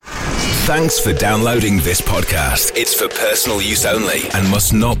Thanks for downloading this podcast. It's for personal use only and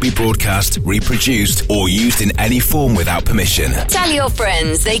must not be broadcast, reproduced, or used in any form without permission. Tell your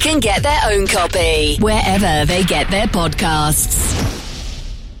friends they can get their own copy wherever they get their podcasts.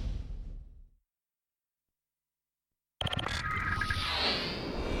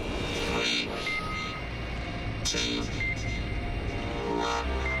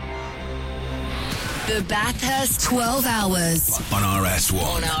 The Bathurst 12 Hours. On RS1.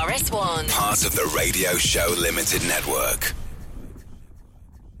 On RS1. Part of the Radio Show Limited Network.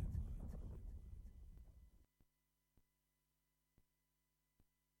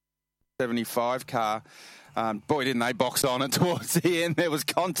 '75 car. Boy, didn't they box on it towards the end. There was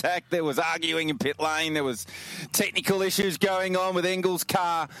contact, there was arguing in pit lane, there was technical issues going on with Engel's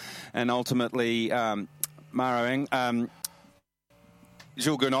car, and ultimately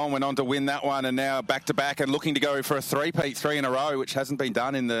Jules Gounon went on to win that one, and now back-to-back and looking to go for a three-peat, 3 in a row, which hasn't been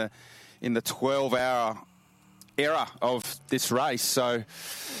done in the 12-hour era of this race. So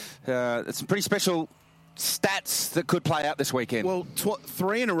it's some pretty special stats that could play out this weekend. Well,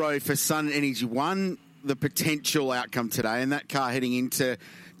 3 in a row for Sun Energy. One, the potential outcome today, and that car heading into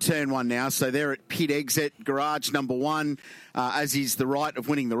turn one now. So they're at pit exit, garage number 1, as is the right of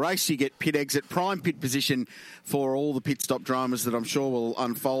winning the race. You get pit exit, prime pit position for all the pit stop dramas that I'm sure will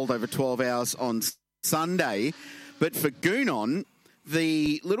unfold over 12 hours on Sunday. But for Gounon,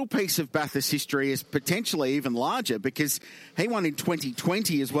 the little piece of Bathurst history is potentially even larger because he won in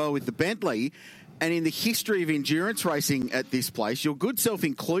 2020 as well with the Bentley. And in the history of endurance racing at this place, your good self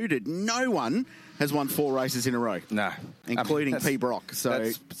included, no one has won 4 races in a row. No. Including P. Brock. So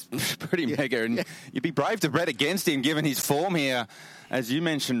that's pretty mega. And you'd be brave to bet against him given his form here, as you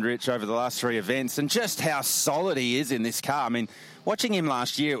mentioned, Rich, over the last 3 events, and just how solid he is in this car. I mean, watching him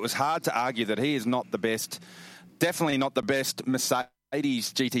last year, it was hard to argue that he is not the best, definitely not the best Mercedes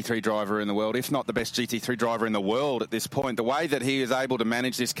GT3 driver in the world, if not the best GT3 driver in the world at this point. The way that he is able to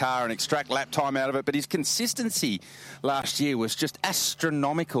manage this car and extract lap time out of it, but his consistency last year was just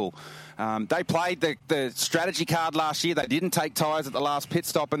astronomical. They played the strategy card last year. They didn't take tyres at the last pit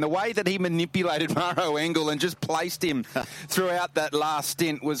stop, and the way that he manipulated Maro Engel and just placed him throughout that last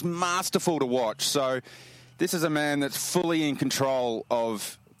stint was masterful to watch. So this is a man that's fully in control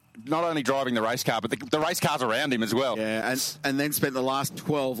of not only driving the race car, but the race cars around him as well. Yeah, and then spent the last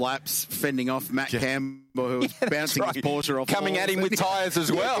 12 laps fending off Matt Campbell, who was bouncing his Porsche off. Coming at him with tyres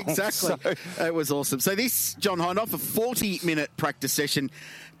as well. Yeah, exactly. So it was awesome. So this, John Hindhoff, a 40-minute practice session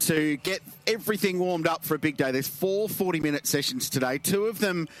to get everything warmed up for a big day. There's 4 40-minute sessions today. 2 of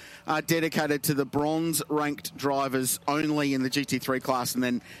them are dedicated to the bronze-ranked drivers only in the GT3 class, and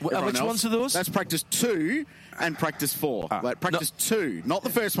then which ones are those? That's practice 2 and practice 4. Practice 2, not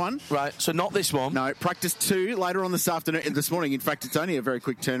the first one. Right, so not this one. No, practice 2 later on this afternoon and this morning. In fact, it's only a very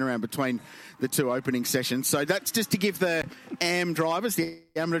quick turnaround between the 2 opening sessions. So that's just to give the AM drivers, the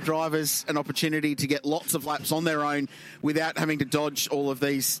amateur drivers, an opportunity to get lots of laps on their own without having to dodge all of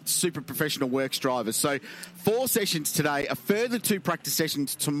these super professional works drivers. So 4 sessions today, a further 2 practice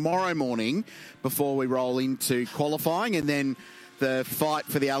sessions tomorrow morning before we roll into qualifying, and then the fight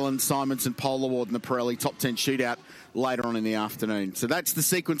for the Alan Simonson Pole Award and the Pirelli Top 10 Shootout later on in the afternoon. So that's the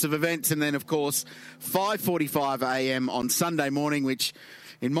sequence of events. And then, of course, 5:45 a.m. on Sunday morning, which,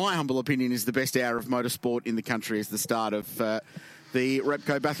 in my humble opinion, is the best hour of motorsport in the country, is the start of the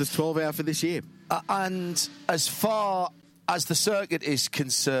Repco Bathurst 12 Hour for this year. And as far as the circuit is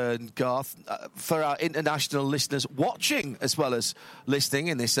concerned, Garth, for our international listeners watching as well as listening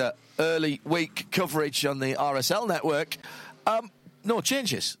in this early week coverage on the RSL network, no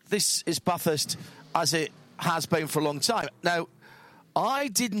changes. This is Bathurst as it has been for a long time. Now, I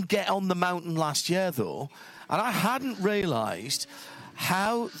didn't get on the mountain last year, though, and I hadn't realised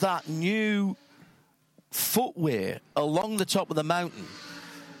how that new footwear along the top of the mountain.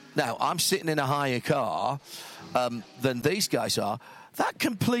 Now, I'm sitting in a higher car than these guys are. That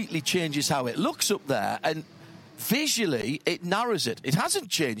completely changes how it looks up there, and visually, it narrows it. It hasn't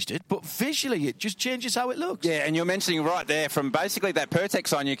changed it, but visually, it just changes how it looks. Yeah, and you're mentioning right there, from basically that Pertex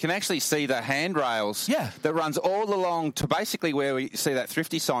sign, you can actually see the handrails that runs all along to basically where we see that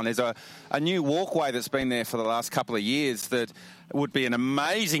Thrifty sign. There's a new walkway that's been there for the last couple of years that would be an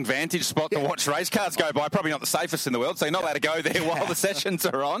amazing vantage spot to watch race cars go by. Probably not the safest in the world, so you're not allowed to go there while the sessions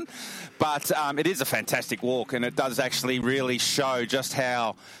are on. But it is a fantastic walk, and it does actually really show just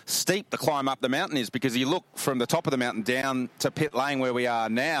how steep the climb up the mountain is, because you look from the top of the mountain down to pit lane where we are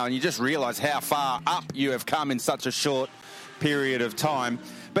now, and you just realise how far up you have come in such a short period of time.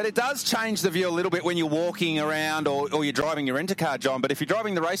 But it does change the view a little bit when you're walking around or you're driving your rent-a-car, John. But if you're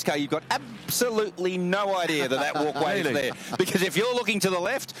driving the race car, you've got absolutely no idea that walkway is there. Because if you're looking to the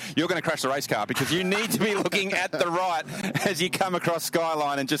left, you're going to crash the race car because you need to be looking at the right as you come across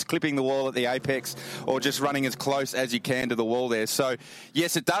Skyline and just clipping the wall at the apex or just running as close as you can to the wall there. So,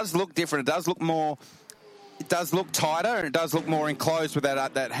 yes, it does look different. It does look more... It does look tighter and it does look more enclosed with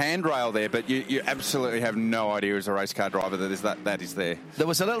that handrail there, but you absolutely have no idea as a race car driver that is there. There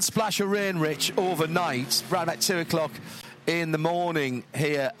was a little splash of rain, Rich, overnight, around about 2 o'clock in the morning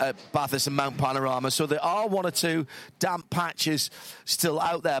here at Bathurst and Mount Panorama, so there are one or two damp patches still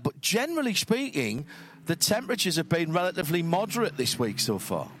out there, but generally speaking, the temperatures have been relatively moderate this week so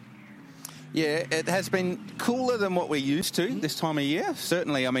far. Yeah, it has been cooler than what we're used to this time of year.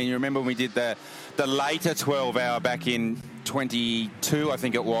 Certainly, I mean, you remember when we did the later 12-hour back in 22, I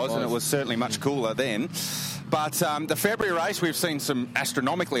think it was, and it was certainly much cooler then. But the February race, we've seen some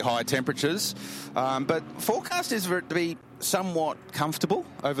astronomically high temperatures. But forecast is for it to be somewhat comfortable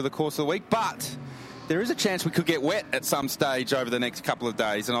over the course of the week. But there is a chance we could get wet at some stage over the next couple of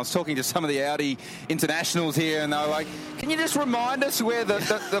days. And I was talking to some of the Audi internationals here, and they were like, can you just remind us where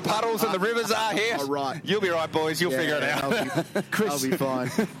the puddles and the rivers are here? Oh, right. You'll be right, boys. You'll figure it out. I'll be fine.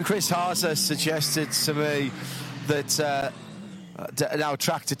 Chris Harzer suggested to me that our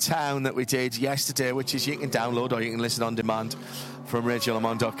track to town that we did yesterday, which is you can download or you can listen on demand from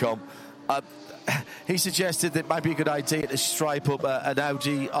radiolemon.com. He suggested that it might be a good idea to stripe up an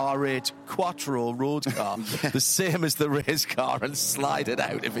Audi R8 Quattro road car, the same as the race car, and slide it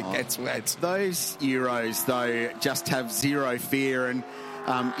out if it gets wet. Those Euros, though, just have zero fear. And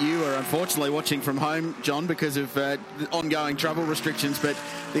you are unfortunately watching from home, John, because of ongoing travel restrictions. But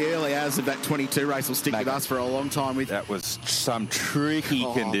the early hours of that 22 race will stick with us for a long time. That was some tricky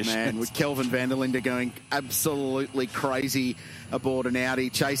conditions. Man, with Kelvin van der Linde going absolutely crazy aboard an Audi,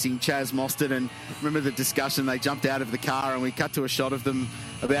 chasing Chaz Mostert. And remember the discussion, they jumped out of the car and we cut to a shot of them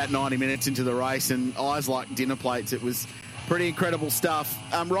about 90 minutes into the race, and eyes like dinner plates. It was pretty incredible stuff.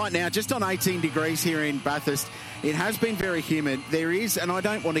 Right now, just on 18 degrees here in Bathurst. It has been very humid. There is, and I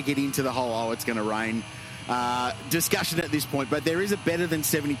don't want to get into the whole, it's going to rain discussion at this point, but there is a better than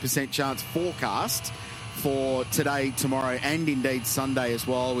 70% chance forecast for today, tomorrow, and indeed Sunday as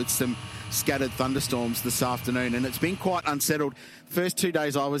well, with some scattered thunderstorms this afternoon. And it's been quite unsettled. First 2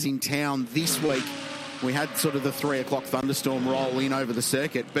 days I was in town this week, we had sort of the 3 o'clock thunderstorm roll in over the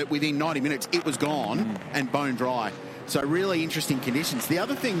circuit, but within 90 minutes it was gone and bone dry. So really interesting conditions. The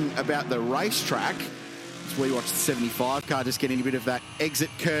other thing about the racetrack, as we watched the 75 car just getting a bit of that exit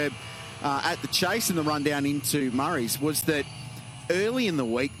curb at the Chase and the run down into Murray's, was that early in the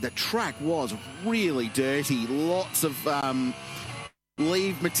week the track was really dirty. Lots of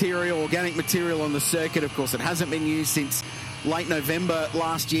leaf material, organic material on the circuit. Of course, it hasn't been used since late November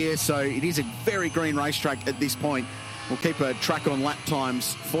last year, so it is a very green racetrack at this point. We'll keep a track on lap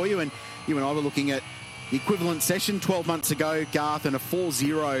times for you, and you and I were looking at the equivalent session 12 months ago, Garth, and a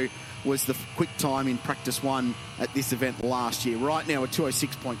 4.0 was the quick time in practice one at this event last year. Right now, a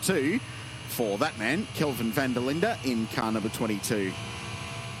 206.2 for that man, Kelvin van der Linde, in car number 22.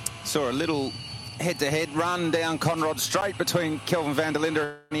 Saw a little head-to-head run down Conrod Straight between Kelvin van der Linde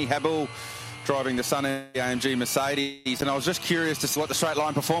and Annie Habul, driving the Sunny AMG Mercedes, and I was just curious to see what the straight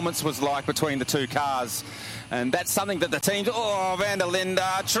line performance was like between the two cars. And that's something that the team... van der Linde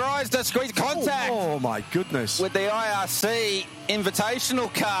tries to squeeze contact. Oh, my goodness. With the IRC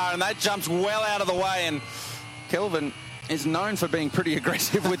Invitational car, and that jumps well out of the way. And Kelvin is known for being pretty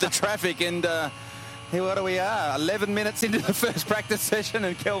aggressive with the traffic. And here, what we are? 11 minutes into the first practice session,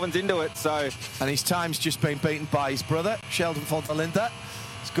 and Kelvin's into it. So, and his time's just been beaten by his brother, Sheldon van der Linde.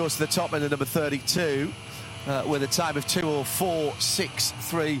 Goes to the top end of number 32 with a time of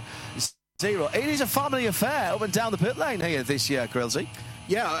 2:04.630. It is a family affair up and down the pit lane here this year, Grillsy.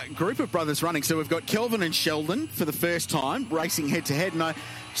 Yeah, a group of brothers running. So we've got Kelvin and Sheldon for the first time racing head-to-head. And I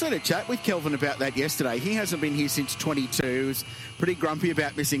just had a chat with Kelvin about that yesterday. He hasn't been here since 22. He was pretty grumpy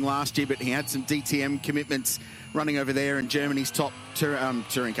about missing last year, but he had some DTM commitments running over there in Germany's top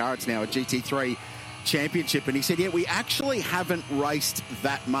touring car. It's now a GT3 championship. And he said, yeah, we actually haven't raced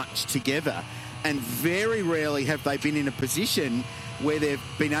that much together. And very rarely have they been in a position where they've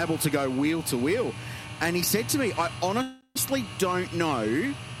been able to go wheel to wheel. And he said to me, I honestly don't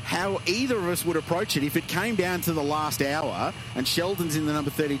know how either of us would approach it if it came down to the last hour and Sheldon's in the number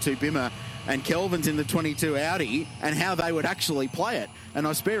 32 Bimmer and Kelvin's in the 22 Audi, and how they would actually play it. And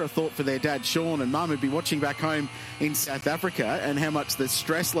I spare a thought for their dad, Sean, and Mum would be watching back home in South Africa, and how much the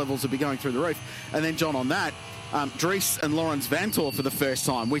stress levels would be going through the roof. And then, John, on that, Dries and Lawrence Vantor for the first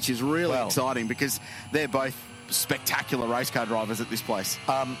time, which is really exciting because they're both spectacular race car drivers at this place.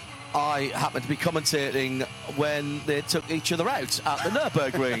 I happened to be commentating when they took each other out at the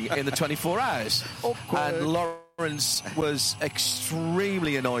Nürburgring in the 24 hours. And Lawrence was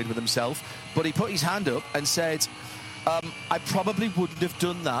extremely annoyed with himself, but he put his hand up and said, I probably wouldn't have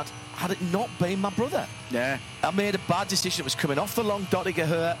done that had it not been my brother. Yeah. I made a bad decision. It was coming off the long Dottinger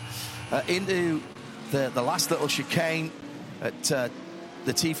Hurt into the last little chicane at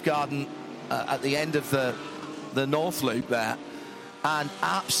the Teeth Garden at the end of the North Loop there, and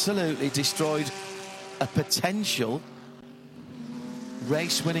absolutely destroyed a potential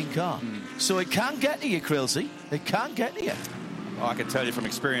race-winning car. So it can get to you, Krillsy. It can get to you. I can tell you from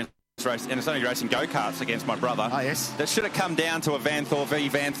experience, and it's only racing go-karts against my brother. Oh, yes. That should have come down to a Vanthor v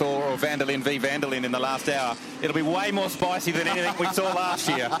Vanthor or Vanderlyn v Vanderlyn in the last hour. It'll be way more spicy than anything we saw last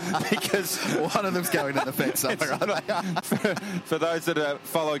year, because one of them's going to the fence somewhere. For those that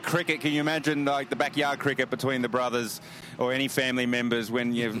follow cricket, can you imagine like the backyard cricket between the brothers or any family members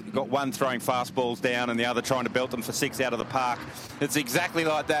when you've got one throwing fastballs down and the other trying to belt them for 6 out of the park? It's exactly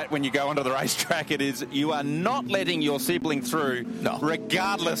like that when you go onto the racetrack. It is, you are not letting your sibling through,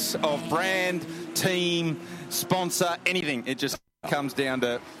 regardless of brand, team, sponsor, anything. It just comes down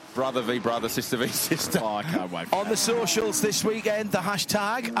to brother v brother, sister v sister. Oh, I can't wait. On the socials this weekend, the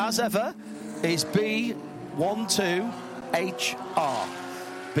hashtag, as ever, is B12HR.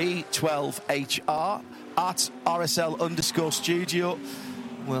 B12HR at RSL_studio.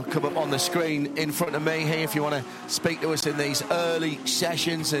 Will come up on the screen in front of me here if you want to speak to us in these early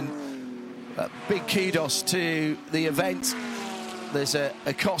sessions. And big kudos to the event. There's a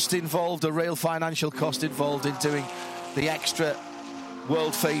cost involved, a real financial cost involved in doing the extra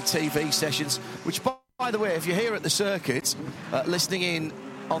World Feed TV sessions, which, by the way, if you're here at the circuit, listening in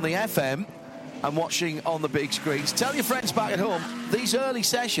on the FM and watching on the big screens, tell your friends back at home, these early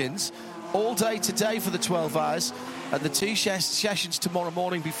sessions, all day today for the 12 hours, and the 2 sessions tomorrow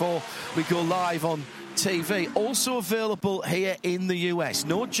morning before we go live on TV, also available here in the US.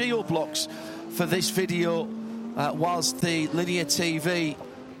 No geo-blocks for this video, whilst the linear TV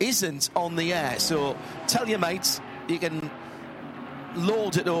isn't on the air. So tell your mates, you can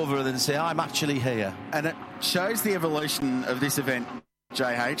lord it over and then say, I'm actually here. And it shows the evolution of this event,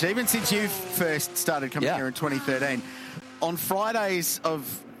 JH, even since you first started coming here in 2013. On Fridays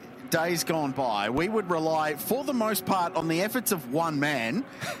of days gone by, we would rely, for the most part, on the efforts of one man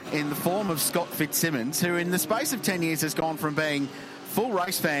in the form of Scott Fitzsimmons, who in the space of 10 years has gone from being full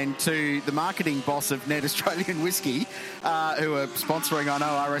race fan to the marketing boss of Net Australian Whiskey, who are sponsoring, I know,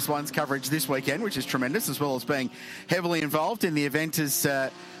 RS1's coverage this weekend, which is tremendous, as well as being heavily involved in the event as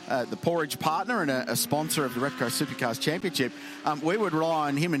the Porridge partner and a sponsor of the Repco Supercars Championship. We would rely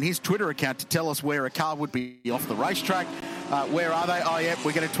on him and his Twitter account to tell us where a car would be off the racetrack. Where are they? Oh, yep,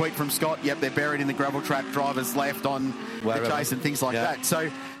 we get a tweet from Scott. Yep, they're buried in the gravel trap, drivers left on the chase and things like that. So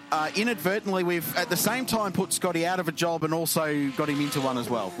inadvertently, we've at the same time put Scotty out of a job and also got him into one as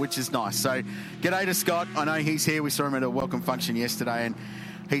well, which is nice. So g'day to Scott. I know he's here. We saw him at a welcome function yesterday and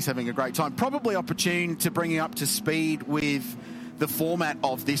he's having a great time. Probably opportune to bring you up to speed with the format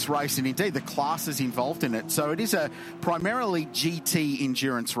of this race and indeed the classes involved in it. So it is a primarily GT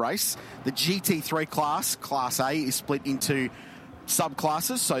endurance race. The GT3 class, Class A, is split into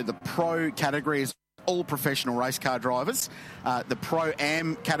subclasses. So the Pro category is all professional race car drivers. The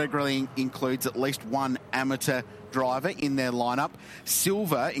Pro-Am category includes at least one amateur driver in their lineup.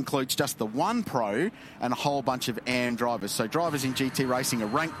 Silver includes just the one Pro and a whole bunch of Am drivers. So drivers in GT racing are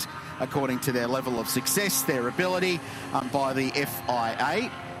ranked according to their level of success, their ability, by the FIA,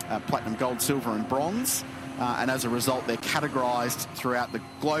 platinum, gold, silver and bronze. And as a result, they're categorised throughout the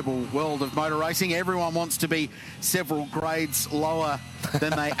global world of motor racing. Everyone wants to be several grades lower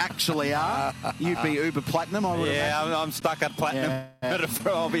than they actually are. You'd be uber platinum, I would imagine. I'm stuck at platinum. Yeah.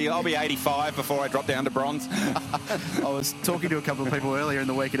 I'll be 85 before I drop down to bronze. I was talking to a couple of people earlier in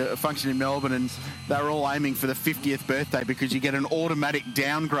the week at a function in Melbourne, and they were all aiming for the 50th birthday because you get an automatic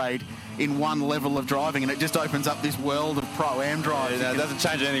downgrade in one level of driving, and it just opens up this world of Pro-Am driving. Yeah, it doesn't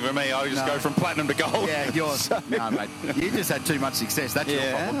change anything for me. I just go from platinum to gold. Yeah, yours. No, mate. You just had too much success. That's your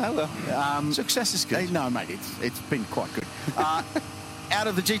problem. Well, success is good. No, mate, it's been quite good. Out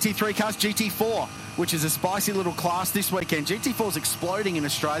of the GT3 cars, GT4, which is a spicy little class this weekend. GT4's exploding in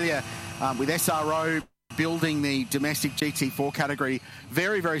Australia with SRO building the domestic GT4 category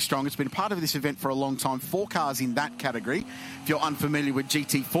very, very strong. It's been a part of this event for a long time. 4 cars in that category. If you're unfamiliar with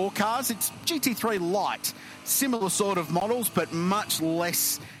GT4 cars, it's GT3 Light. Similar sort of models, but much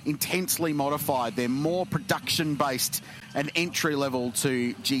less intensely modified. They're more production-based and entry-level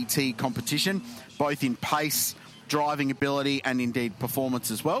to GT competition, both in pace, driving ability and indeed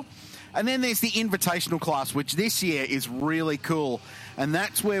performance as well. And then there's the invitational class, which this year is really cool. And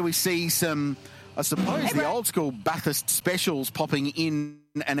that's where we see some, I suppose, the old school Bathurst specials popping in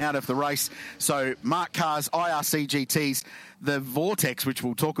and out of the race. So Mark Carr's IRC GTs, the Vortex, which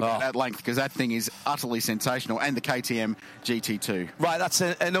we'll talk about at length because that thing is utterly sensational, and the KTM GT2. Right, that's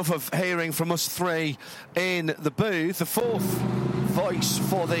enough of hearing from us three in the booth. The fourth voice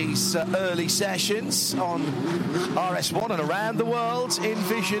for these early sessions on RS1 and around the world in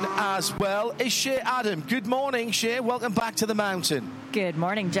Vision as well is Shea Adam. Good morning, Shea. Welcome back to the mountain. Good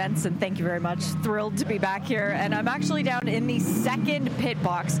morning, gents, and thank you very much. Thrilled to be back here. And I'm actually down in the second pit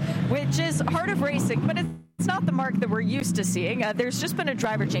box, which is Heart of Racing, but it's not the mark that we're used to seeing. There's just been a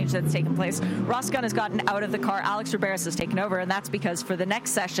driver change that's taken place. Ross Gunn has gotten out of the car. Alex Riberas has taken over, and that's because for the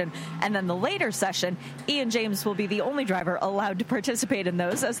next session and then the later session, Ian James will be the only driver allowed to participate in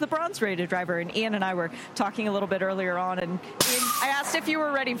those as the bronze-rated driver. And Ian and I were talking a little bit earlier on, and Ian, I asked if you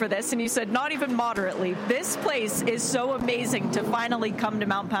were ready for this, and you said not even moderately. This place is so amazing to finally come to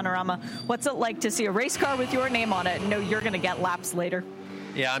Mount Panorama. What's it like to see a race car with your name on it and know you're going to get laps later?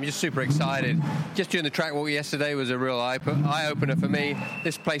 Yeah, I'm just super excited. Just doing the track walk yesterday was a real eye-opener for me.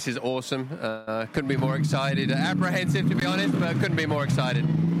 This place is awesome. Couldn't be more excited. Apprehensive, to be honest, but couldn't be more excited.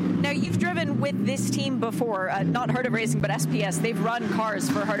 Now, you've driven with this team before, not Heart of Racing, but SPS. They've run cars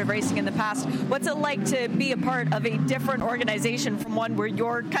for Heart of Racing in the past. What's it like to be a part of a different organization from one where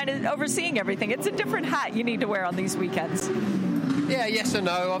you're kind of overseeing everything? It's a different hat you need to wear on these weekends. Yeah, yes and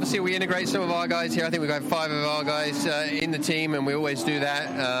no. Obviously, we integrate some of our guys here. I think we've got 5 of our guys in the team, and we always do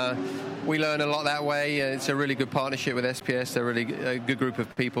that. We learn a lot that way. It's a really good partnership with SPS. They're really a good group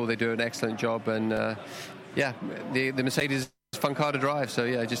of people. They do an excellent job. And, the Mercedes is a fun car to drive. So,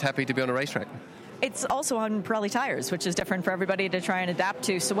 yeah, just happy to be on a racetrack. It's also on Pirelli tires, which is different for everybody to try and adapt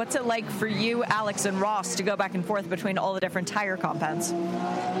to. So what's it like for you, Alex, and Ross to go back and forth between all the different tire compounds?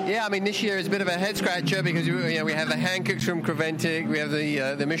 Yeah, I mean, this year is a bit of a head-scratcher because we have the Hankocks from Creventic, we have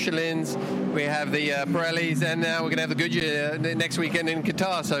the Michelins, we have the Pirellis, and now we're going to have the Goodyear next weekend in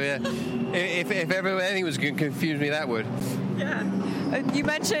Qatar. So, yeah, if anything was going to confuse me, that would. Yeah. You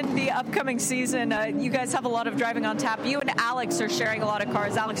mentioned the upcoming season. You guys have a lot of driving on tap. You and Alex are sharing a lot of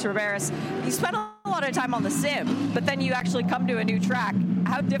cars. Alex Riberas, you spent a lot of time on the sim, but then you actually come to a new track.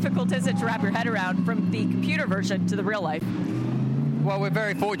 How difficult is it to wrap your head around from the computer version to the real life? Well, we're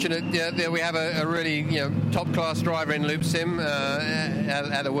very fortunate that we have a really top-class driver in Loop Sim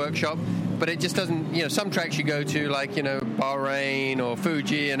at the workshop. But it just doesn't, some tracks you go to, like, Bahrain or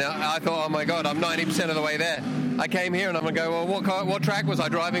Fuji, and I thought, oh my God, I'm 90% of the way there. I came here and I'm going to go, well, what track was I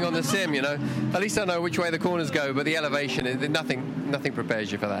driving on the sim, At least I know which way the corners go, but the elevation, nothing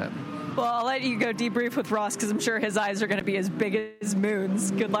prepares you for that. Well, I'll let you go debrief with Ross because I'm sure his eyes are going to be as big as moons.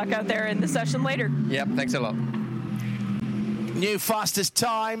 Good luck out there in the session later. Yep, thanks a lot. New fastest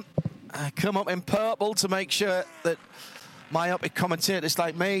time. Come up in purple to make sure that myopic commentators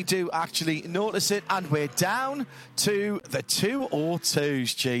like me do actually notice it. And we're down to the 202s,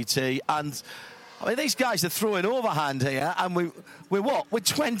 GT. And I mean, these guys are throwing overhand here, and we're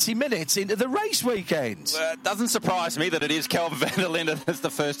 20 minutes into the race weekend. Well, it doesn't surprise me that it is Kelvin van der Linde that's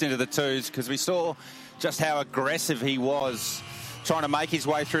the first into the twos, because we saw just how aggressive he was trying to make his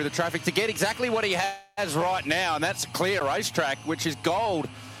way through the traffic to get exactly what he has right now, and that's a clear racetrack, which is gold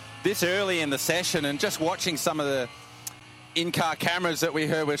this early in the session. And just watching some of the in-car cameras that we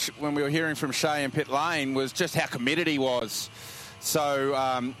heard when we were hearing from Shea in pit lane was just how committed he was.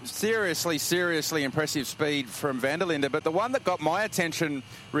 So seriously impressive speed from van der Linde. But the one that got my attention,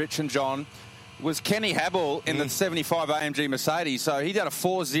 Rich and John, was Kenny Habel in the 75 AMG Mercedes. So he did a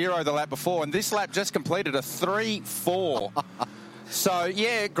 4.0 the lap before, and this lap just completed a 3.4. So,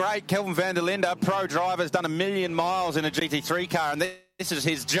 yeah, great. Kelvin van der Linde, pro driver, has done 1 million miles in a GT3 car, and this is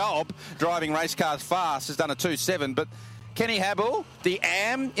his job, driving race cars fast, has done a 2.7. But Kenny Habel, the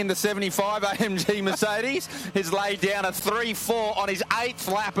AM in the 75 AMG Mercedes, has laid down a 3.4 on his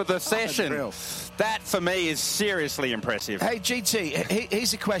 8th lap of the session. That, for me, is seriously impressive. Hey, GT,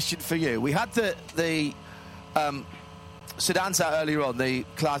 here's a question for you. We had the sedans out earlier on, the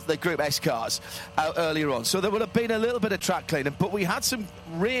Group S cars out earlier on. So there would have been a little bit of track cleaning, but we had some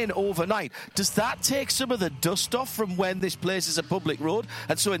rain overnight. Does that take some of the dust off from when this place is a public road?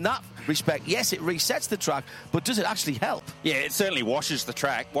 And so in that respect, yes, it resets the track, but does it actually help? Yeah, it certainly washes the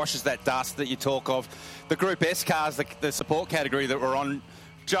track, washes that dust that you talk of. The Group S cars, the support category that were on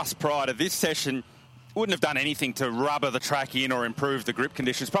just prior to this session, wouldn't have done anything to rubber the track in or improve the grip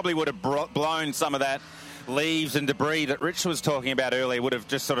conditions. Probably would have blown some of that leaves and debris that Rich was talking about earlier, would have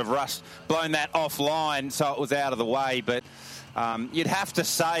just sort of blown that offline so it was out of the way. But you'd have to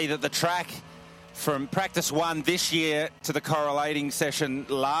say that the track from practice 1 this year to the correlating session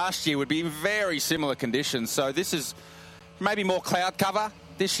last year would be in very similar conditions. So this is maybe more cloud cover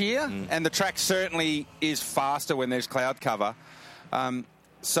this year, and the track certainly is faster when there's cloud cover.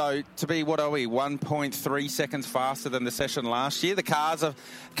 So to be, 1.3 seconds faster than the session last year. The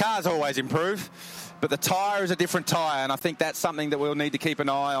cars always improve, but the tyre is a different tyre, and I think that's something that we'll need to keep an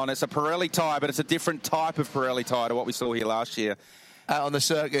eye on. It's a Pirelli tyre, but it's a different type of Pirelli tyre to what we saw here last year. Out on the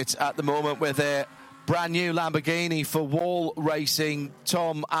circuit at the moment with a brand new Lamborghini for Wall Racing.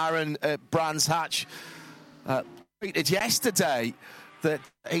 Tom Aaron at Brands Hatch tweeted yesterday that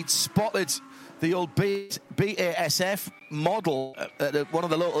he'd spotted the old BASF model at one of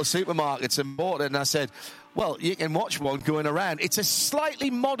the local supermarkets and bought it, and I said, well, you can watch one going around. It's a slightly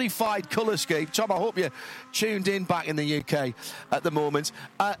modified colour scheme. Tom, I hope you're tuned in back in the UK at the moment.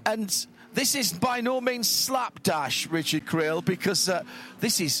 And this is by no means slapdash, Richard Creel, because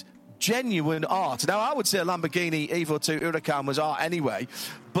this is genuine art. Now, I would say a Lamborghini Evo 2 Huracan was art anyway,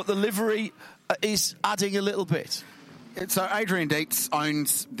 but the livery is adding a little bit. So Adrian Dietz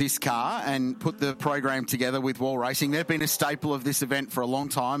owns this car and put the program together with Wall Racing. They've been a staple of this event for a long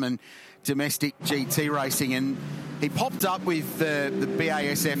time and domestic GT racing. And he popped up with the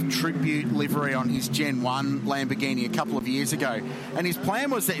BASF tribute livery on his Gen 1 Lamborghini a couple of years ago. And his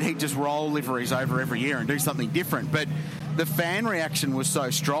plan was that he'd just roll liveries over every year and do something different. But the fan reaction was so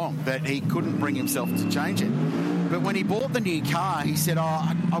strong that he couldn't bring himself to change it. But when he bought the new car, he said,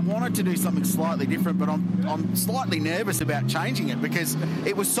 I wanted to do something slightly different, but I'm slightly nervous about changing it because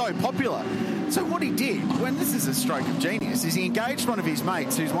it was so popular. So what he did, this is a stroke of genius, is he engaged one of his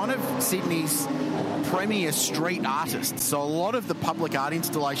mates who's one of Sydney's premier street artists. So a lot of the public art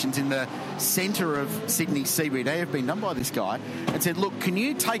installations in the centre of Sydney CBD have been done by this guy, and said, look, can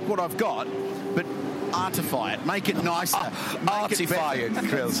you take what I've got, but artify it, make it nicer. Artify it,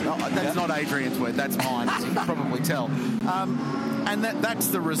 Krills. That's not Adrian's word, that's mine, as you can probably tell. And that's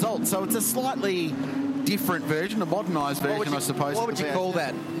the result. So it's a slightly different version, a modernised version, I suppose. What would you call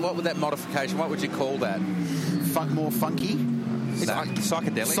that? What would that modification, what would you call that? More funky?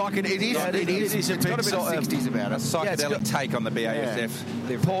 Psychedelic? It is. It's got a bit of 60s about it. A psychedelic take on the BASF.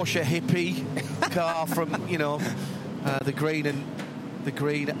 The Porsche hippie car from, the green and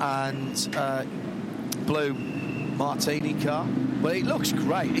blue Martini car. Well, it looks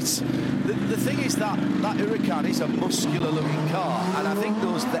great. It's the thing is that Huracan is a muscular looking car, and I think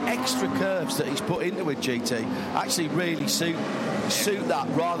the extra curves that he's put into it, GT, actually really suit that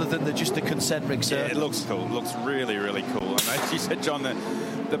rather than just the concentric circle. Yeah, it looks cool. It looks really, really cool. And as you said, John,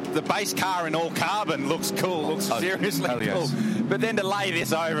 the base car in all carbon looks cool. Looks seriously cool. Yes. But then to lay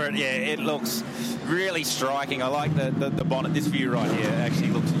this over it, it looks really striking. I like the bonnet. This view right here actually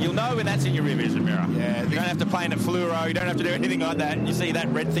looks. You'll know when that's in your rear vision mirror. Yeah, you don't have to paint it fluoro. You don't have to do anything like that. You see that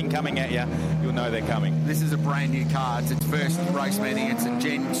red thing coming at you, you'll know they're coming. This is a brand new car. It's its first race meeting. It's a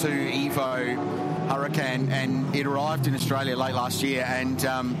Gen 2 Evo Huracan, and it arrived in Australia late last year. And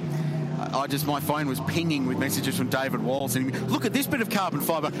my phone was pinging with messages from David Wall saying, "Look at this bit of carbon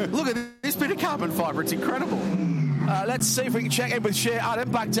fibre. Look at this bit of carbon fibre. It's incredible." Let's see if we can check in with Shay Adam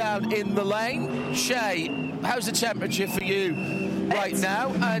back down in the lane. Shay, how's the temperature for you right now,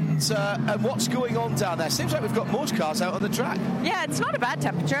 and what's going on down there? Seems like we've got most cars out on the track. Yeah, it's not a bad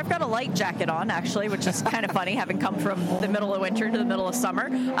temperature. I've got a light jacket on, actually, which is kind of funny, having come from the middle of winter to the middle of summer.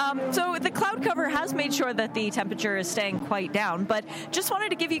 So the cloud cover has made sure that the temperature is staying quite down, but just wanted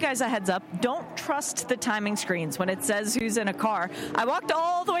to give you guys a heads up. Don't trust the timing screens when it says who's in a car. I walked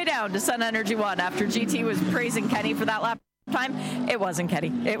all the way down to Sun Energy 1 after GT was praising Kenny for that lap time. It wasn't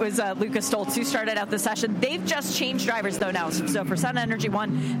Kenny. It was Lucas Stoltz who started out the session. They've just changed drivers though now. So for Sun Energy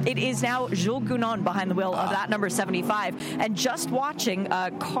 1, it is now Jules Gounon behind the wheel of that number 75. And just watching,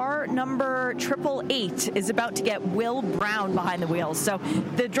 car number 888 is about to get Will Brown behind the wheel. So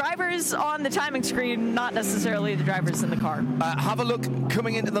the drivers on the timing screen, not necessarily the drivers in the car. Have a look.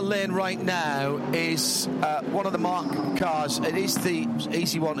 Coming into the lane right now is one of the Mark cars. It is the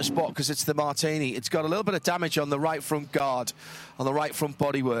easy one to spot because it's the Martini. It's got a little bit of damage on the right front guard, on the right front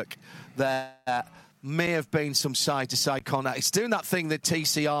bodywork. There may have been some side-to-side contact. It's doing that thing that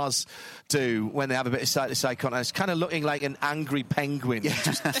TCRs do when they have a bit of side-to-side contact. It's kind of looking like an angry penguin,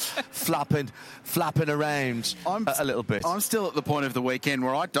 just flapping around a little bit. I'm still at the point of the weekend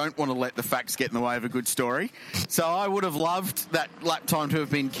where I don't want to let the facts get in the way of a good story. So I would have loved that lap time to have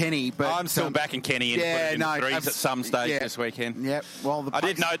been Kenny, but I'm still backing Kenny in the threes at some stage this weekend. Yep. Well, I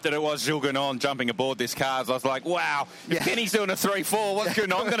did note that it was Jules Gounon jumping aboard this car. So I was like, wow, if Kenny's doing a 3-4, what's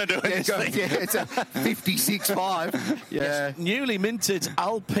Gounon going to do in this thing? It's a 56.5. Yes. Newly minted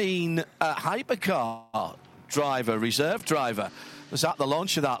Alpine hypercar reserve driver. was at the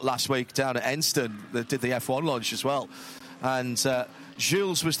launch of that last week down at Enston. They did the F1 launch as well. And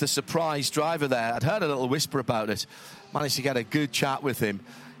Jules was the surprise driver there. I'd heard a little whisper about it. Managed to get a good chat with him.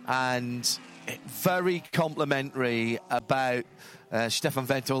 And very complimentary about Stefan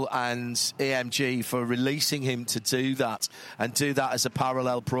Vettel and AMG for releasing him to do that and do that as a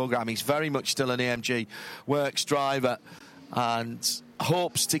parallel programme. He's very much still an AMG Works driver and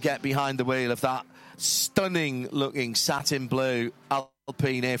hopes to get behind the wheel of that stunning looking satin blue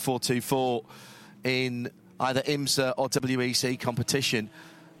Alpine A424 in either IMSA or WEC competition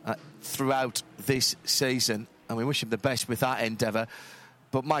throughout this season, and we wish him the best with that endeavour.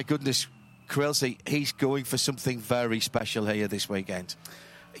 But my goodness, Quilsey, he's going for something very special here this weekend.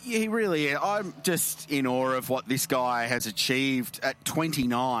 Yeah, he really is. I'm just in awe of what this guy has achieved at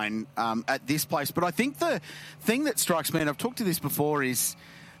 29 at this place. But I think the thing that strikes me, and I've talked to this before, is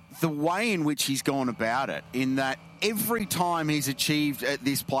the way in which he's gone about it, in that every time he's achieved at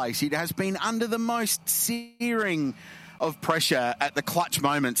this place, it has been under the most searing of pressure at the clutch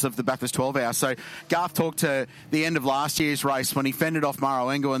moments of the Bathurst 12 hour. So Garth talked to the end of last year's race when he fended off Maro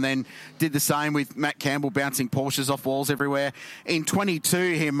Engel and then did the same with Matt Campbell bouncing Porsches off walls everywhere. In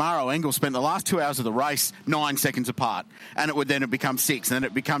 22 here, Maro Engel spent the last 2 hours of the race 9 seconds apart, and it would then have become 6, and then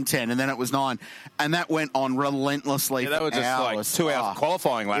it become 10, and then it was 9, and that went on relentlessly. Yeah, that was just hours. like 2 hours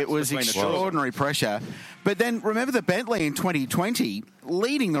qualifying laps. It was extraordinary pressure. But then remember the Bentley in 2020,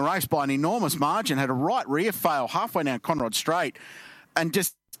 leading the race by an enormous margin, had a right rear fail halfway down Conrod Straight, and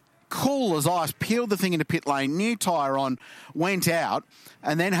just cool as ice, peeled the thing into pit lane, new tyre on, went out,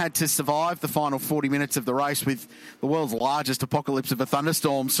 and then had to survive the final 40 minutes of the race with the world's largest apocalypse of a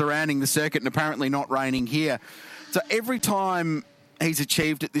thunderstorm surrounding the circuit and apparently not raining here. So every time he's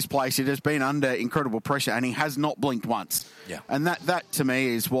achieved at this place, it has been under incredible pressure, and he has not blinked once. Yeah. And that to me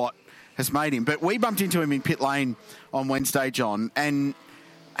is what has made him. But we bumped into him in pit lane on Wednesday, John, and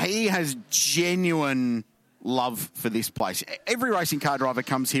he has genuine love for this place. Every racing car driver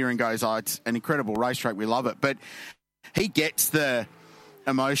comes here and goes, oh, it's an incredible racetrack, we love it. But he gets the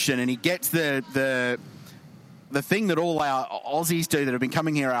emotion, and he gets the thing that all our Aussies do that have been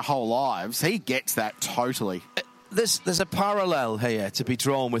coming here our whole lives. He gets that totally. There's a parallel here to be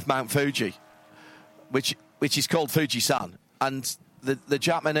drawn with Mount Fuji, which is called Fuji-san, and the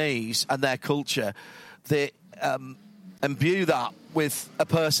Japanese and their culture, they imbue that with a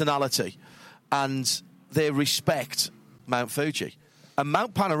personality, and they respect Mount Fuji. And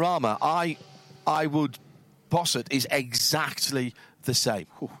Mount Panorama, I would posit, is exactly the same.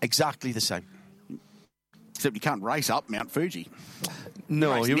 Exactly the same. Except you can't race up Mount Fuji.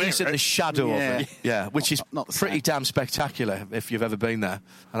 No, you race in the shadow of it. Yeah, which is not pretty damn spectacular if you've ever been there.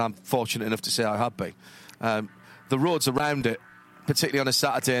 And I'm fortunate enough to say I have been. The roads around it, particularly on a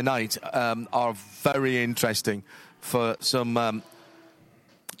Saturday night, are very interesting for some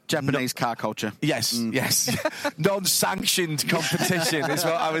Japanese car culture. Yes, yes. Non-sanctioned competition is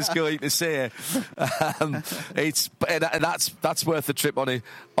what I was going to say. And that's worth a trip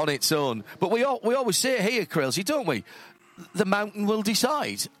on its own. But we always say here, Crailsy, don't we? The mountain will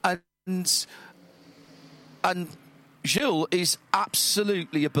decide, and Jules is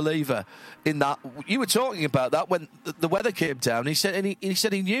absolutely a believer in that. You were talking about that when the weather came down. He said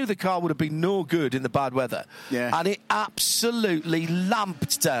he knew the car would have been no good in the bad weather. Yeah. And it absolutely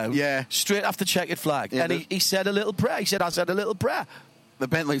lamped down. Yeah. Straight after checkered flag. Yeah, and he said a little prayer. He said, I said a little prayer. The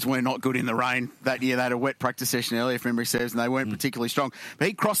Bentleys were not good in the rain that year. They had a wet practice session earlier, if memory serves, and they weren't particularly strong. But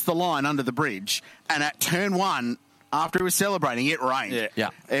he crossed the line under the bridge, and at turn 1, after he was celebrating, it rained.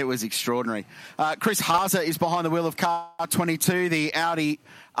 Yeah. It was extraordinary. Chris Haase is behind the wheel of car 22, the Audi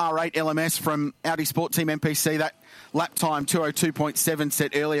R8 LMS from Audi Sport Team MPC. That lap time 2:02.7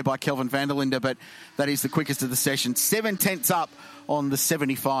 set earlier by Kelvin van der Linde, but that is the quickest of the session. 7 tenths up on the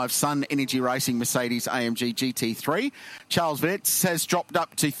 75 Sun Energy Racing Mercedes AMG GT3. Charles Vitz has dropped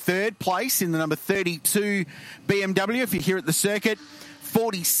up to 3rd place in the number 32 BMW. If you're here at the circuit,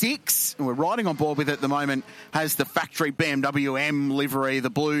 46, and we're riding on board with it at the moment, has the factory BMW M livery, the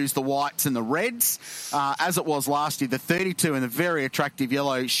blues, the whites and the reds, as it was last year. The 32 in the very attractive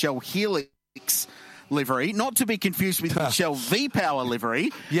yellow Shell Helix livery, not to be confused with the Shell V-Power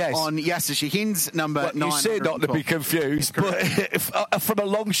livery. Yes. On Yasser Shahin's number 9. You say not to be confused, but if, from a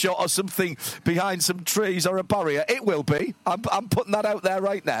long shot or something behind some trees or a barrier, it will be. I'm putting that out there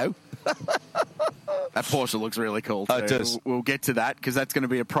right now. That Porsche looks really cool too. It does. We'll get to that because that's going to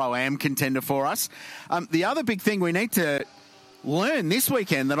be a Pro-Am contender for us. The other big thing we need to learn this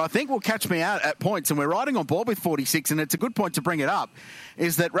weekend that I think will catch me out at points, and we're riding on board with 46, and it's a good point to bring it up,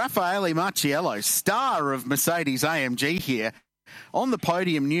 is that Raffaele Marciello, star of Mercedes AMG here, on the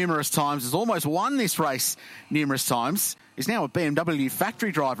podium numerous times, has almost won this race numerous times, is now a BMW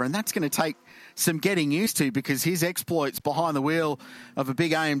factory driver, and that's going to take some getting used to because his exploits behind the wheel of a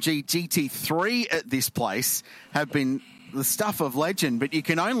big AMG GT3 at this place have been the stuff of legend. But you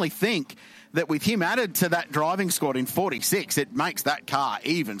can only think that with him added to that driving squad in 46, it makes that car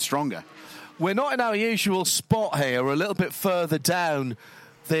even stronger. We're not in our usual spot here. We're a little bit further down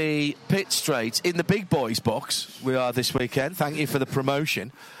the pit straight in the big boys box. We are this weekend. Thank you for the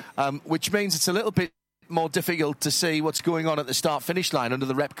promotion, which means it's a little bit more difficult to see what's going on at the start-finish line under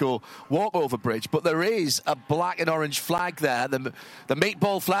the Repco walkover bridge. But there is a black and orange flag there, the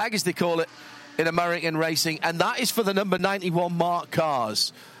meatball flag, as they call it in American racing, and that is for the number 91 marked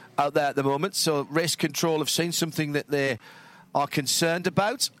cars out there at the moment. So race control have seen something that they are concerned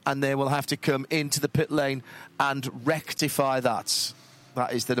about, and they will have to come into the pit lane and rectify that.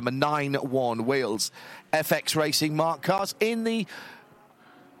 That is the number 91 Wales FX Racing marked cars in the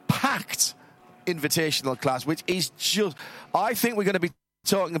packed invitational class, which is just... I think we're going to be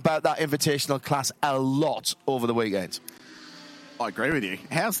talking about that invitational class a lot over the weekend. I agree with you.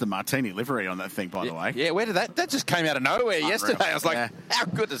 How's the Martini livery on that thing, by the way? Yeah, where did that just came out of nowhere yesterday. I was like, how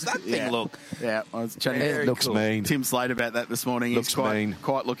good does that thing look? Yeah, I was chatting to mean. Tim Slade about that this morning. Looks He's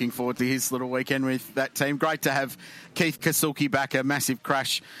quite looking forward to his little weekend with that team. Great to have Keith Kasuki back. A massive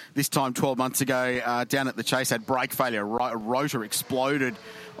crash this time 12 months ago down at the Chase. Had brake failure. A rotor exploded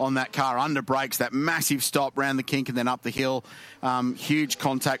on that car under brakes. That massive stop round the kink and then up the hill. Huge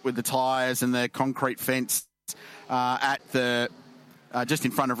contact with the tyres and the concrete fence at the... just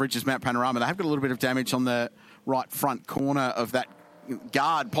in front of Ridges Mount Panorama. They have got a little bit of damage on the right front corner of that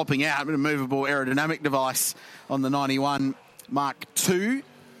guard popping out. A movable aerodynamic device on the 91 Mark II.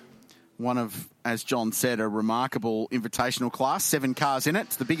 One of, as John said, a remarkable invitational class. 7 cars in it.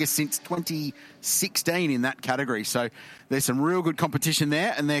 It's the biggest since 2016 in that category. So there's some real good competition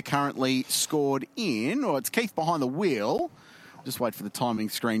there, and they're currently scored in. Or it's Keith behind the wheel. Just wait for the timing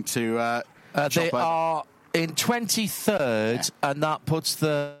screen to... they are in 23rd, and that puts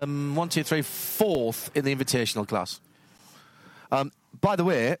them 4th in the invitational class. By the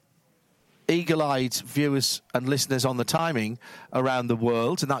way, eagle-eyed viewers and listeners on the timing around the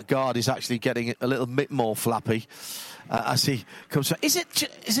world, and that guard is actually getting a little bit more flappy as he comes. Is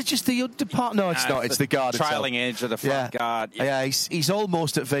it just the under part? No, it's not. It's the guard trailing itself. Edge of the front guard. Yeah, he's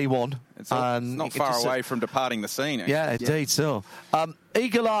almost at V1. It's not far away from departing the scene. Actually. Yeah, indeed. So,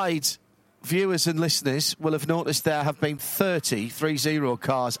 eagle-eyed viewers and listeners will have noticed there have been 30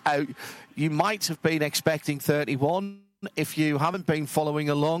 cars out. You might have been expecting 31. If you haven't been following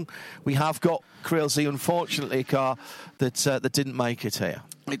along, we have got Creelsey, unfortunately, a car that didn't make it here.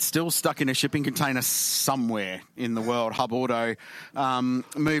 It's still stuck in a shipping container somewhere in the world. Hub Auto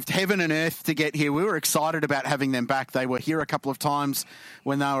moved heaven and earth to get here. We were excited about having them back. They were here a couple of times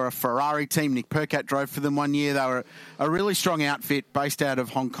when they were a Ferrari team. Nick Percat drove for them one year. They were a really strong outfit based out of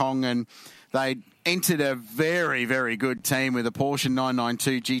Hong Kong, and they entered a very, very good team with a Porsche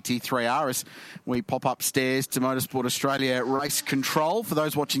 992 GT3R as we pop upstairs to Motorsport Australia Race Control. For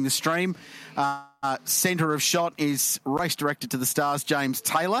those watching the stream, centre of shot is race director to the stars, James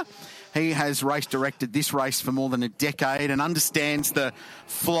Taylor. He has race directed this race for more than a decade and understands the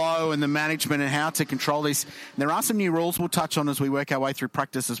flow and the management and how to control this. And there are some new rules we'll touch on as we work our way through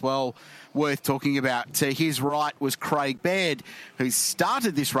practice as well, worth talking about. To his right was Craig Baird, who's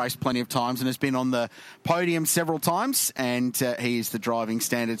started this race plenty of times and has been on the podium several times, and he is the driving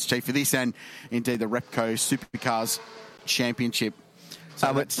standards chief for this and indeed the Repco Supercars Championship.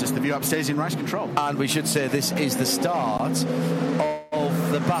 So that's just the view upstairs in race control. And we should say this is the start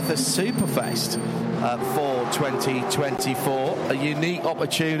of the Bathurst Superfest for 2024. A unique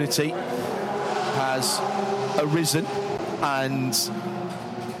opportunity has arisen, and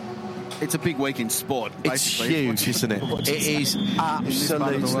it's a big week in sport. It's huge, isn't it? It is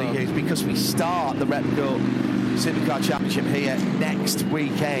absolutely huge, because we start the Repco Supercar Championship here next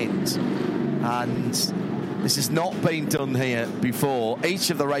weekend, and this has not been done here before. Each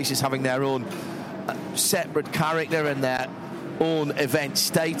of the races having their own separate character and their own event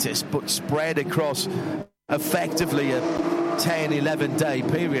status, but spread across effectively a 10, 11-day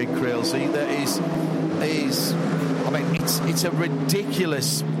period, Creelsey, that is, I mean, it's a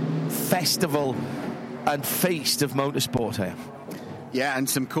ridiculous festival and feast of motorsport here. Yeah, and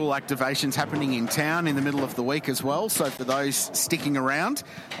some cool activations happening in town in the middle of the week as well. So for those sticking around,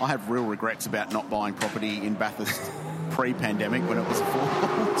 I have real regrets about not buying property in Bathurst pre-pandemic when it was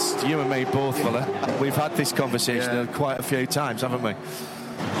affordable. It's you and me both, fella. We've had this conversation quite a few times, haven't we?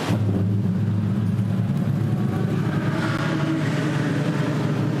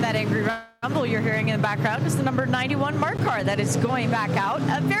 That angry rumble you're hearing in the background is the number 91 Mark car that is going back out.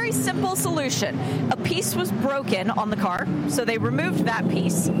 A very simple solution. A piece was broken on the car, so they removed that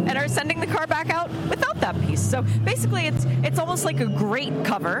piece and are sending the car back out without that piece. So basically it's almost like a grate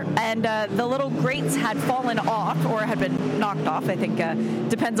cover, and the little grates had fallen off or had been knocked off. I think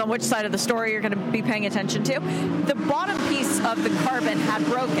depends on which side of the story you're going to be paying attention to. The bottom piece of the carbon had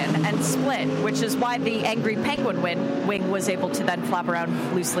broken and split, which is why the Angry Penguin wing was able to then flap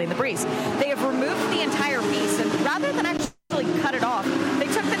around loosely in the breeze. They have removed the entire piece, and rather than actually cut it off, they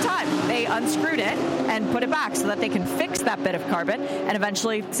took the time. They unscrewed it and put it back so that they can fix that bit of carbon and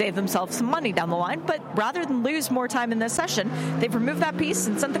eventually save themselves some money down the line. But rather than lose more time in this session, they've removed that piece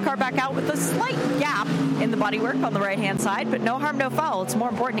and sent the car back out with a slight gap in the bodywork on the right-hand side, but no harm, no foul. It's more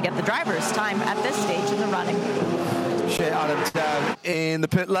important to get the driver's time at this stage in the running. Shea Adams down in the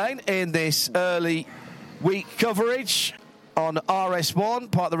pit lane in this early week coverage on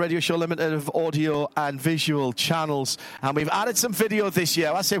RS1, part of the Radio Show Limited of audio and visual channels. And we've added some video this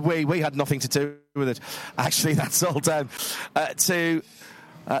year. I say we had nothing to do with it. Actually, that's all down to,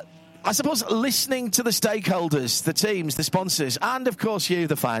 I suppose, listening to the stakeholders, the teams, the sponsors, and, of course, you,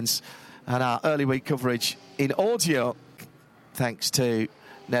 the fans, and our early week coverage in audio, thanks to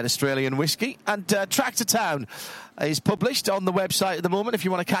Net Australian Whiskey. And Tractor Town is published on the website at the moment if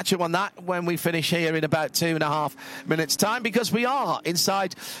you want to catch up on that when we finish here in about 2.5 minutes' time, because we are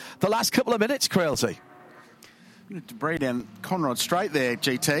inside the last couple of minutes, Crealty. Debris down Conrod Straight there,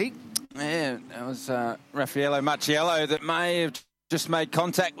 GT. Yeah, that was Raffaello Macchiello that may have just made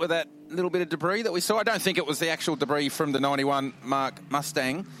contact with that little bit of debris that we saw. I don't think it was the actual debris from the 91 Mark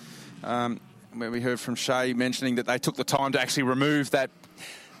Mustang, where we heard from Shea mentioning that they took the time to actually remove that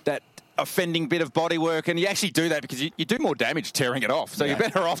offending bit of bodywork, and you actually do that because you do more damage tearing it off. So you're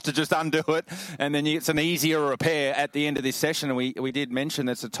better off to just undo it, and then it's an easier repair at the end of this session. And we did mention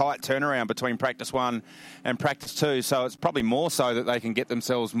it's a tight turnaround between practice 1 and practice 2, so it's probably more so that they can get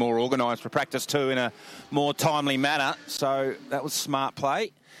themselves more organised for practice 2 in a more timely manner. So that was smart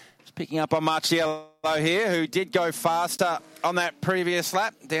play. Just picking up on Marchiello here, who did go faster on that previous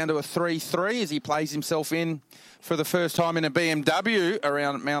lap, down to a 3.3 as he plays himself in for the first time in a BMW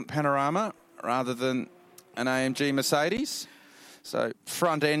around Mount Panorama rather than an AMG Mercedes. So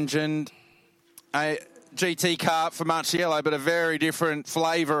front-engined a GT car for Marchiello, but a very different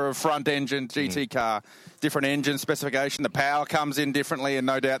flavour of front-engined GT car. Different engine specification. The power comes in differently, and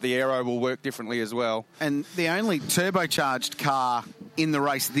no doubt the aero will work differently as well. And the only turbocharged car in the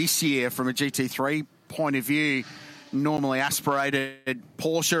race this year from a GT3 point of view, normally aspirated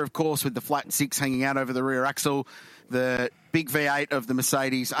Porsche, of course, with the flat 6 hanging out over the rear axle, the big V8 of the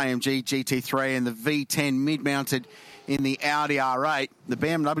Mercedes AMG GT3, and the V10 mid-mounted in the Audi R8. The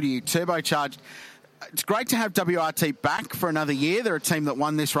BMW turbocharged. It's great to have WRT back for another year. They're a team that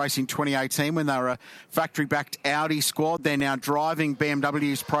won this race in 2018 when they were a factory-backed Audi squad. They're now driving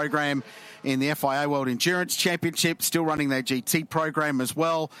BMW's program in the FIA World Endurance Championship, still running their GT program as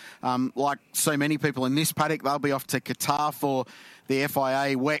well. Like so many people in this paddock, they'll be off to Qatar for the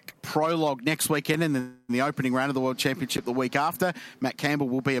FIA WEC Prologue next weekend and then the opening round of the World Championship the week after. Matt Campbell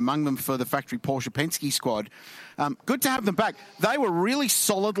will be among them for the factory Porsche Penske squad. Good to have them back. They were really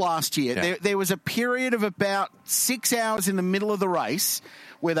solid last year. Yeah. There was a period of about 6 hours in the middle of the race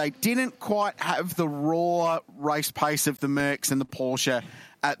where they didn't quite have the raw race pace of the Mercs and the Porsche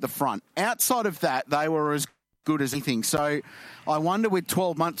at the front. Outside of that, they were as good as anything. So I wonder, with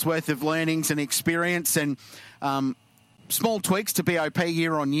 12 months worth of learnings and experience and small tweaks to BOP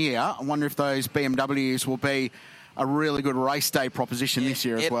year on year, I wonder if those BMWs will be a really good race day proposition this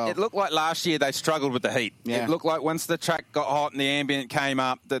year as well. It looked like last year they struggled with the heat. Yeah. It looked like once the track got hot and the ambient came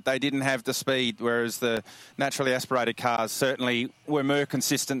up that they didn't have the speed, whereas the naturally aspirated cars certainly were more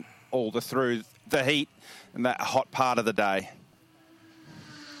consistent all through the heat and that hot part of the day.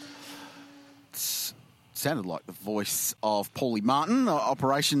 Sounded like the voice of Paulie Martin, the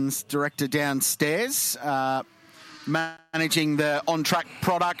operations director downstairs, managing the on-track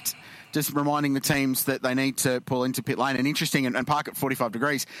product, just reminding the teams that they need to pull into pit lane and interesting and park at 45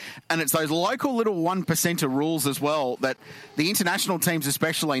 degrees. And it's those local little 1%er rules as well that the international teams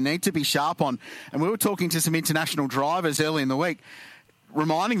especially need to be sharp on. And we were talking to some international drivers early in the week,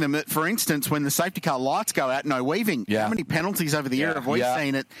 reminding them that, for instance, when the safety car lights go out, no weaving. Yeah. How many penalties over the year have we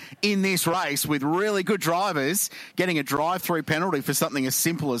seen it in this race with really good drivers getting a drive-through penalty for something as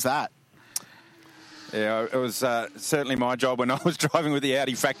simple as that? Yeah, it was certainly my job when I was driving with the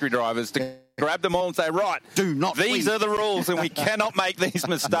Audi factory drivers to grab them all and say, right, do not these win. are the rules and we cannot make these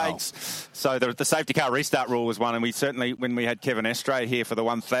mistakes. So the safety car restart rule was one, and we certainly, when we had Kevin Estrade here for the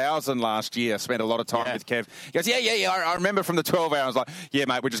 1,000 last year, spent a lot of time with Kev. He goes, I remember from the 12 hours, like, yeah,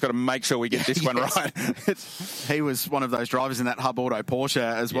 mate, we just got to make sure we get this one right. He was one of those drivers in that Hub Auto Porsche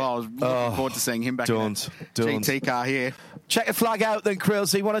as well. I was looking forward to seeing him back in the GT car here. Check the flag out then,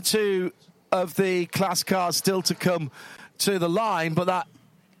 Krillsy. 1 or 2 of the class cars still to come to the line, but that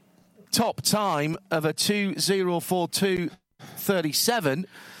top time of a 2:04.237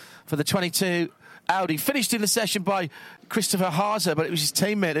 for the 22 Audi finished in the session by Christopher Haase, but it was his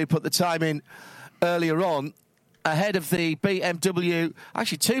teammate who put the time in earlier on, ahead of the BMW,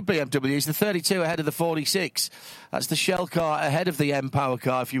 actually 2 BMWs, the 32 ahead of the 46. That's the Shell car ahead of the M Power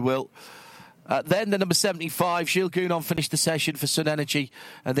car, if you will. Then the number 75, Gilles Gounon finished the session for Sun Energy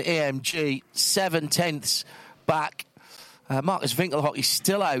and the AMG, 7 tenths back. Marcus Winkelhock is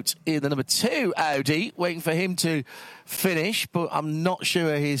still out in the number 2 Audi, waiting for him to finish, but I'm not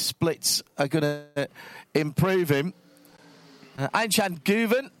sure his splits are going to improve him. Einchan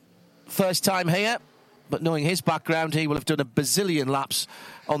Guven, first time here, but knowing his background, he will have done a bazillion laps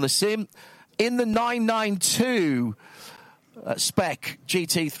on the sim. In the 992 spec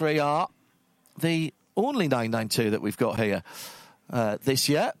GT3R, the only 992 that we've got here this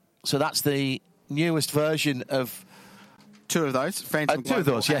year. So that's the newest version of... 2 of those. Phantom 2 of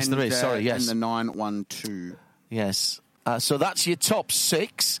those, yes, there is. Sorry, yes. And the 912. Yes. So that's your top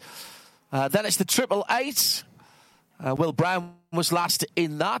 6. Then it's the 888. Will Brown was last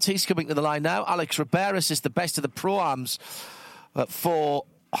in that. He's coming to the line now. Alex Riberas is the best of the Pro-Ams for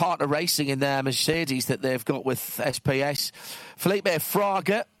Harter Racing in their Mercedes that they've got with SPS. Felipe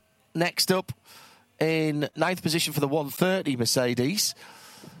Fraga next up in 9th position for the 130 Mercedes.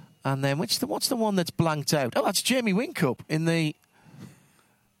 And then what's the one that's blanked out? Oh, that's Jamie Whincup in the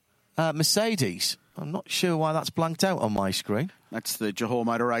Mercedes. I'm not sure why that's blanked out on my screen. That's the Johor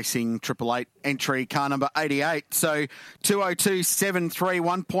Motor Racing 888 entry, car number 88. So 2:02.73,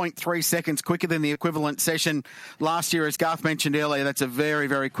 1.3 seconds quicker than the equivalent session last year. As Garth mentioned earlier, that's a very,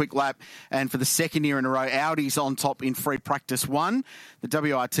 very quick lap. And for the second year in a row, Audi's on top in free practice 1. The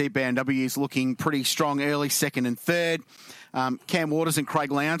WRT BMW is looking pretty strong early, second and third. Cam Waters and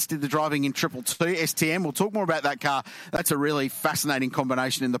Craig Lowndes did the driving in 222 STM. We'll talk more about that car. That's a really fascinating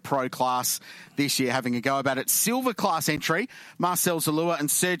combination in the pro class this year, having a go about it. Silver class entry, Marcel Zalua and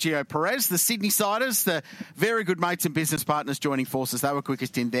Sergio Perez, the Sydney Siders, the very good mates and business partners joining forces. They were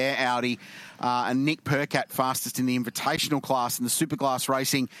quickest in their Audi. And Nick Percat fastest in the invitational class in the Superclass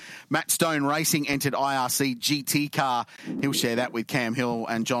Racing. Matt Stone Racing entered IRC GT car. He'll share that with Cam Hill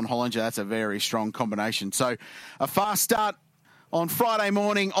and John Hollinger. That's a very strong combination. So a fast start on Friday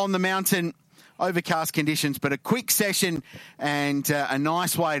morning on the mountain. Overcast conditions, but a quick session and a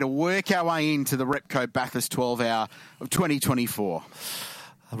nice way to work our way into the Repco Bathurst 12 Hour of 2024.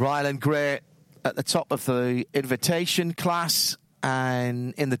 Ryland Gray at the top of the invitation class,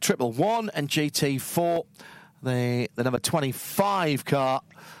 and in the 111 and GT4, the number 25 car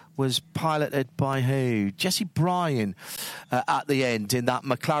was piloted by who? Jesse Bryan at the end in that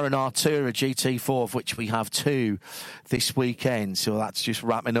McLaren Artura GT4, of which we have 2 this weekend. So that's just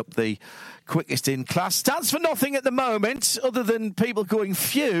wrapping up the quickest in class. Stands for nothing at the moment, other than people going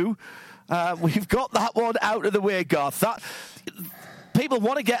phew. We've got that one out of the way, Garth. People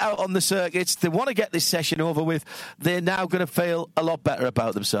want to get out on the circuits. They want to get this session over with. They're now going to feel a lot better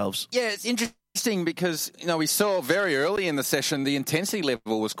about themselves. Yeah, it's interesting because, we saw very early in the session the intensity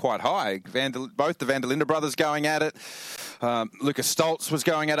level was quite high. Both the Van der Linde brothers going at it. Lucas Stoltz was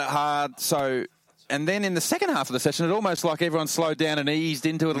going at it hard. And then in the second half of the session, it almost like everyone slowed down and eased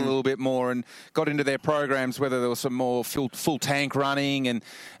into it a little bit more and got into their programs, whether there was some more full tank running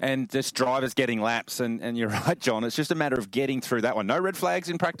and just drivers getting laps. And you're right, John, it's just a matter of getting through that one. No red flags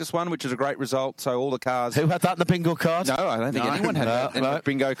in practice 1, which is a great result. So all the cars... Who had that in the bingo card? No, I don't think anyone had that in the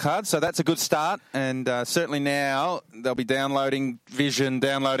bingo card. So that's a good start. And certainly now they'll be downloading vision,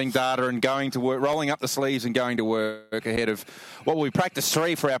 downloading data and going to work, rolling up the sleeves and going to work ahead of what will be practice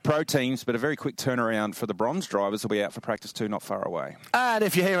 3 for our pro teams, but a very quick turnaround for the bronze drivers. Will be out for practice 2 not far away. And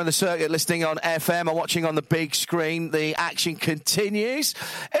if you're here on the circuit listening on FM or watching on the big screen, the action continues.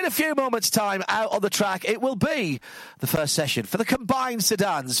 In a few moments' time, out on the track, it will be the first session for the combined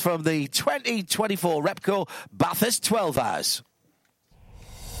sedans from the 2024 Repco Bathurst 12 Hours.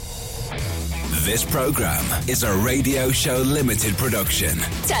 This programme is a Radio Show Limited production.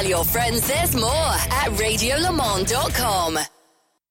 Tell your friends there's more at radiolemans.com.